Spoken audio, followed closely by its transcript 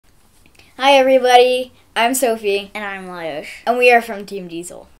Hi everybody, I'm Sophie. And I'm Lyosh. And we are from Team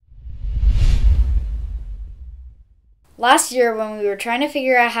Diesel. Last year when we were trying to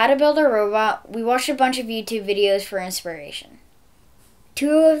figure out how to build a robot, we watched a bunch of YouTube videos for inspiration.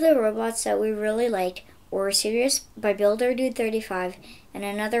 Two of the robots that we really liked were Sirius by BuilderDude35 and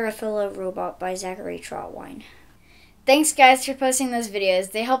another FLL Robot by Zachary Trotwine. Thanks guys for posting those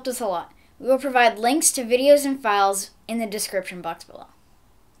videos, they helped us a lot. We will provide links to videos and files in the description box below.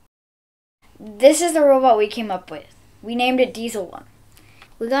 This is the robot we came up with. We named it Diesel 1.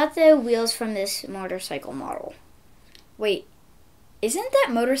 We got the wheels from this motorcycle model. Wait, isn't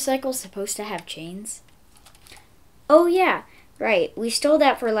that motorcycle supposed to have chains? Oh yeah, right. We stole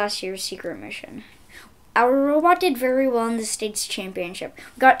that for last year's secret mission. Our robot did very well in the state's championship.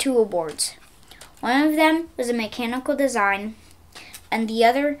 We got 2 awards. One of them was a mechanical design, and the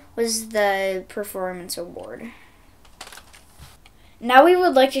other was the performance award. Now we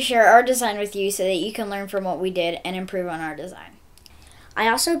would like to share our design with you so that you can learn from what we did and improve on our design. I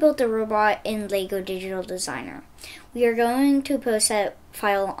also built the robot in Lego Digital Designer. We are going to post that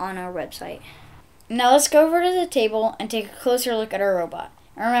file on our website. Now let's go over to the table and take a closer look at our robot.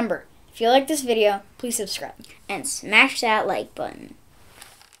 And remember, if you like this video, please subscribe. And smash that like button.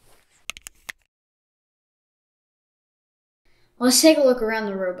 Let's take a look around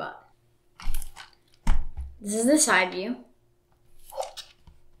the robot. This is the side view.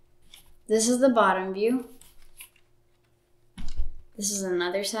 This is the bottom view. This is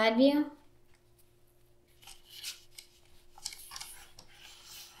another side view.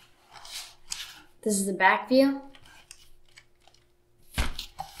 This is the back view.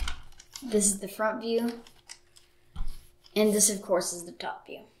 This is the front view. And this, of course, is the top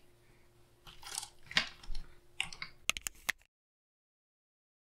view.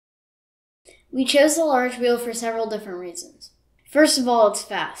 We chose the large wheel for several different reasons. First of all, it's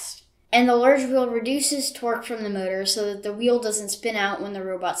fast. And the large wheel reduces torque from the motor so that the wheel doesn't spin out when the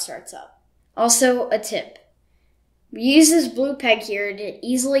robot starts up. Also, a tip. We use this blue peg here to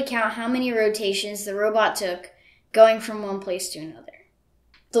easily count how many rotations the robot took going from one place to another.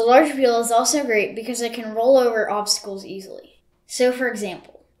 The large wheel is also great because it can roll over obstacles easily. So for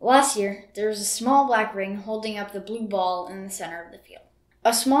example, last year there was a small black ring holding up the blue ball in the center of the field.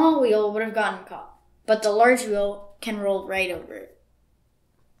 A small wheel would have gotten caught, but the large wheel can roll right over it.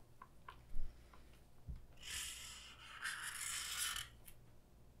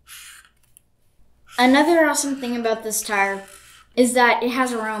 Another awesome thing about this tire is that it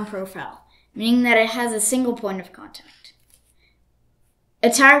has a round profile, meaning that it has a single point of contact. A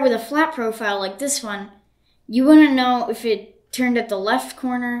tire with a flat profile like this one, you wouldn't know if it turned at the left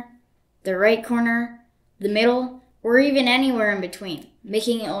corner, the right corner, the middle, or even anywhere in between,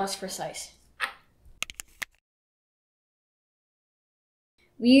 making it less precise.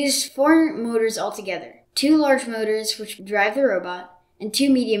 We used 4 motors altogether, 2 large motors which drive the robot, and 2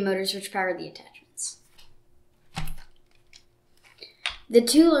 medium motors which power the attachments. The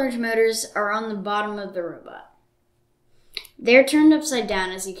 2 large motors are on the bottom of the robot. They're turned upside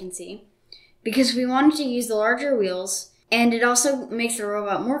down, as you can see, because we wanted to use the larger wheels, and it also makes the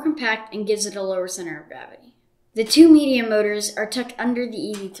robot more compact and gives it a lower center of gravity. The 2 medium motors are tucked under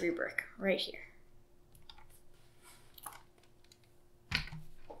the EV3 brick, right here.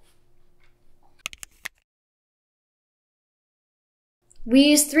 We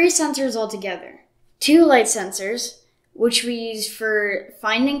use 3 sensors altogether. 2 light sensors, which we used for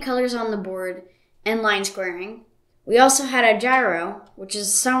finding colors on the board and line squaring. We also had a gyro, which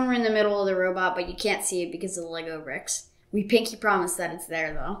is somewhere in the middle of the robot, but you can't see it because of the Lego bricks. We pinky promise that it's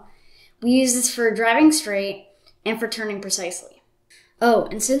there, though. We use this for driving straight and for turning precisely. Oh,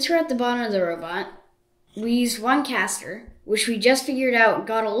 and since we're at the bottom of the robot, we used 1 caster, which we just figured out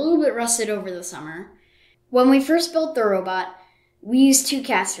got a little bit rusted over the summer. When we first built the robot, we used 2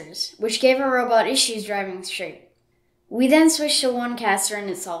 casters, which gave our robot issues driving straight. We then switched to 1 caster and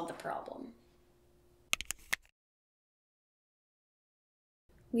it solved the problem.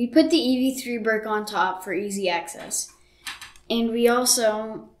 We put the EV3 brick on top for easy access, and we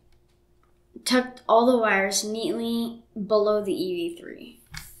also tucked all the wires neatly below the EV3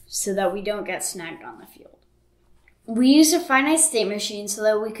 so that we don't get snagged on the field. We used a finite state machine so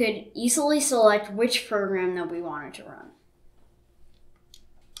that we could easily select which program that we wanted to run.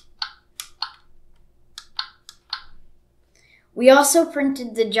 We also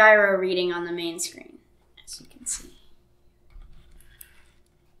printed the gyro reading on the main screen, as you can see.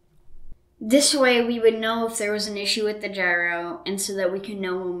 This way we would know if there was an issue with the gyro, and so that we could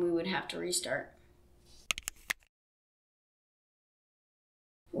know when we would have to restart.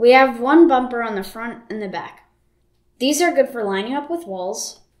 We have 1 bumper on the front and the back. These are good for lining up with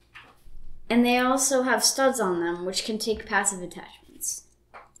walls, And they also have studs on them, which can take passive attachments.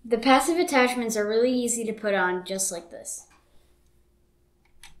 The passive attachments are really easy to put on, just like this.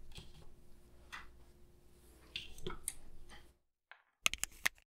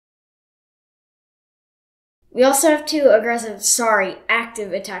 We also have two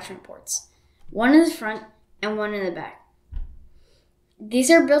active attachment ports. One in the front and one in the back. These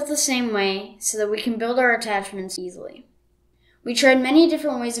are built the same way so that we can build our attachments easily. We tried many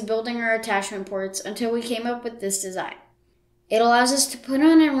different ways of building our attachment ports until we came up with this design. It allows us to put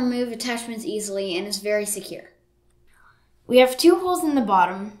on and remove attachments easily and is very secure. We have two holes in the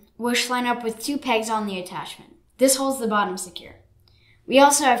bottom, which line up with two pegs on the attachment. This holds the bottom secure. We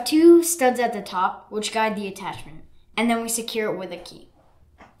also have two studs at the top, which guide the attachment, and then we secure it with a key.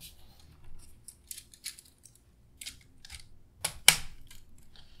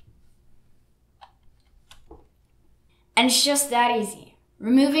 And it's just that easy.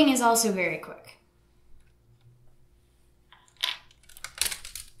 Removing is also very quick.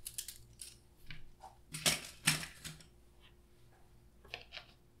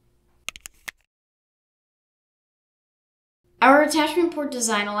 Our attachment port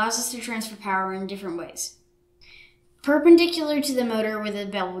design allows us to transfer power in different ways. Perpendicular to the motor with a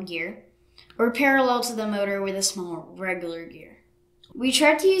bevel gear, or parallel to the motor with a small regular gear. We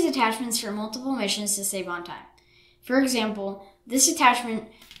tried to use attachments for multiple missions to save on time. For example, this attachment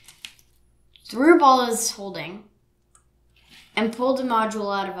threw a ball as holding and pulled a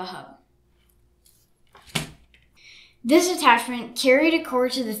module out of a hub. This attachment carried a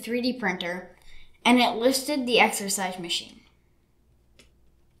cord to the 3D printer and it lifted the exercise machine.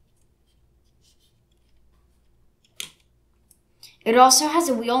 It also has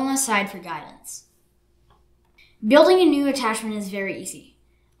a wheel on the side for guidance. Building a new attachment is very easy.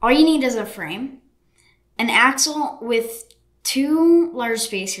 All you need is a frame, an axle with two large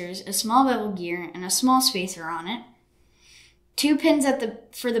spacers, a small bevel gear, and a small spacer on it, two pins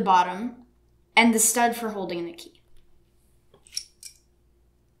for the bottom, and the stud for holding the key.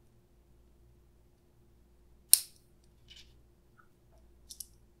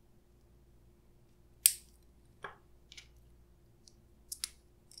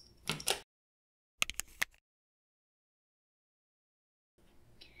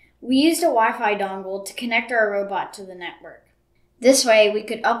 We used a Wi-Fi dongle to connect our robot to the network. This way, we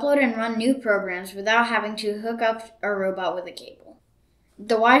could upload and run new programs without having to hook up our robot with a cable.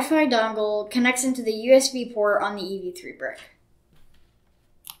 The Wi-Fi dongle connects into the USB port on the EV3 brick.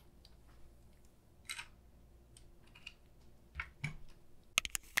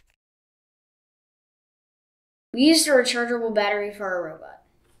 We used a rechargeable battery for our robot.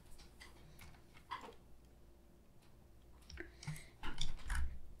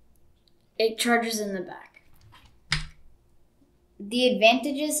 It charges in the back. The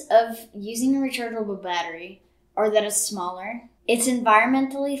advantages of using a rechargeable battery are that it's smaller, it's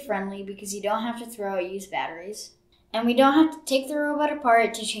environmentally friendly because you don't have to throw out used batteries, and we don't have to take the robot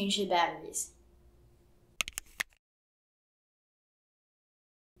apart to change the batteries.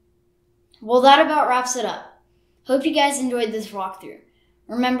 Well, that about wraps it up. Hope you guys enjoyed this walkthrough.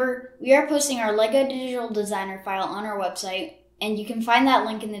 Remember, we are posting our LEGO Digital Designer file on our website, and you can find that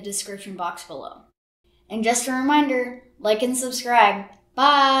link in the description box below. And just a reminder, like and subscribe.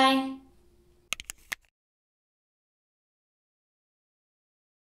 Bye!